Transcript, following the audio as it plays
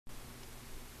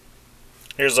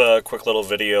Here's a quick little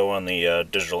video on the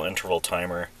digital interval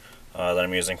timer that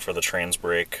I'm using for the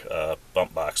transbrake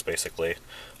bump box, basically.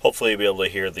 Hopefully you'll be able to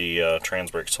hear the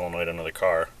transbrake solenoid under the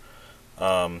car.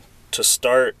 To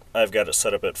start, I've got it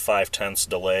set up at 5/10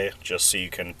 delay, just so you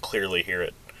can clearly hear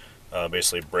it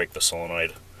basically break the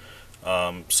solenoid.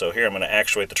 So here I'm going to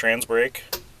actuate the transbrake,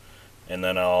 and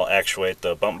then I'll actuate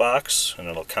the bump box, and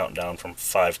it'll count down from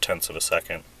 5/10 of a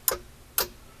second.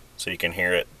 So you can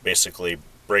hear it basically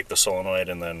break the solenoid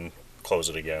and then close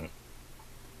it again.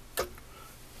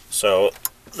 So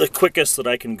the quickest that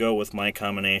I can go with my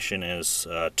combination is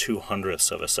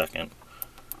 2/100ths of a second.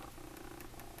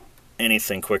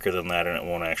 Anything quicker than that and it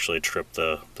won't actually trip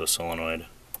the solenoid.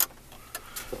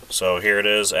 So here it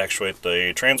is, actuate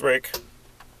the transbrake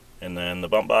and then the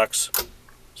bump box,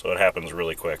 so it happens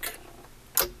really quick.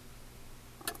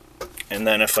 And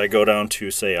then if I go down to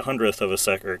say 100th of a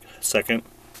second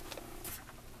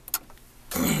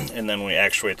and then we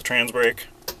actuate the transbrake,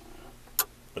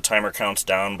 the timer counts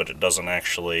down, but it doesn't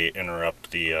actually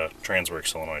interrupt the transbrake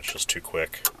solenoid. It's just too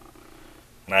quick.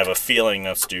 And I have a feeling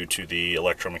that's due to the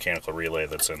electromechanical relay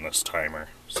that's in this timer.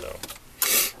 So,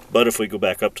 but if we go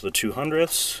back up to the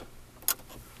 2/100ths,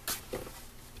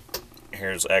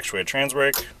 here's actuated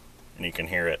transbrake, and you can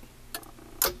hear it.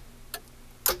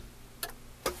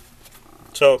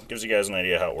 So, gives you guys an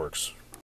idea how it works.